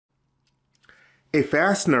A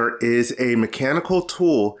fastener is a mechanical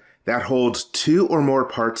tool that holds two or more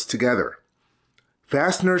parts together.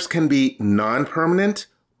 Fasteners can be non-permanent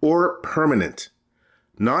or permanent.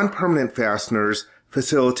 Non-permanent fasteners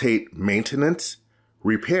facilitate maintenance,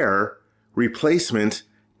 repair, replacement,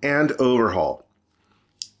 and overhaul.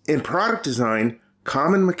 In product design,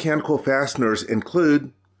 common mechanical fasteners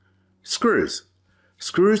include screws.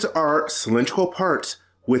 Screws are cylindrical parts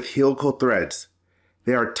with helical threads.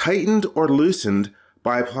 They are tightened or loosened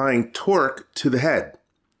by applying torque to the head.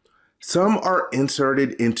 Some are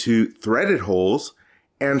inserted into threaded holes,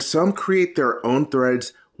 and some create their own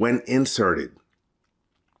threads when inserted.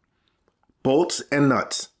 Bolts and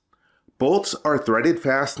nuts. Bolts are threaded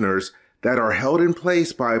fasteners that are held in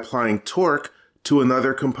place by applying torque to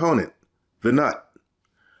another component, the nut.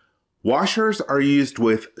 Washers are used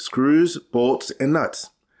with screws, bolts, and nuts.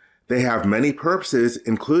 They have many purposes,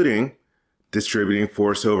 including distributing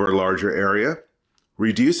force over a larger area,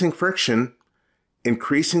 reducing friction,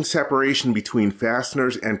 increasing separation between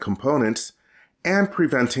fasteners and components, and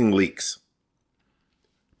preventing leaks.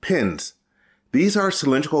 Pins. These are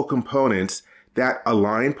cylindrical components that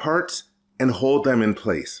align parts and hold them in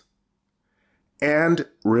place. And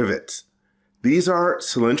rivets. These are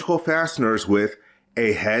cylindrical fasteners with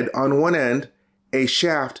a head on one end, a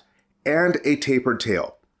shaft, and a tapered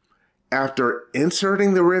tail. After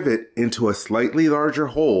inserting the rivet into a slightly larger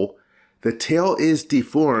hole, the tail is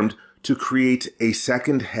deformed to create a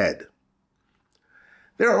second head.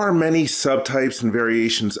 There are many subtypes and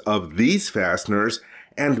variations of these fasteners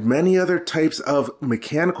and many other types of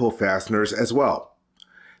mechanical fasteners as well.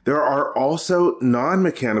 There are also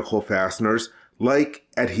non-mechanical fasteners like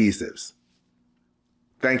adhesives.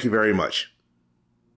 Thank you very much.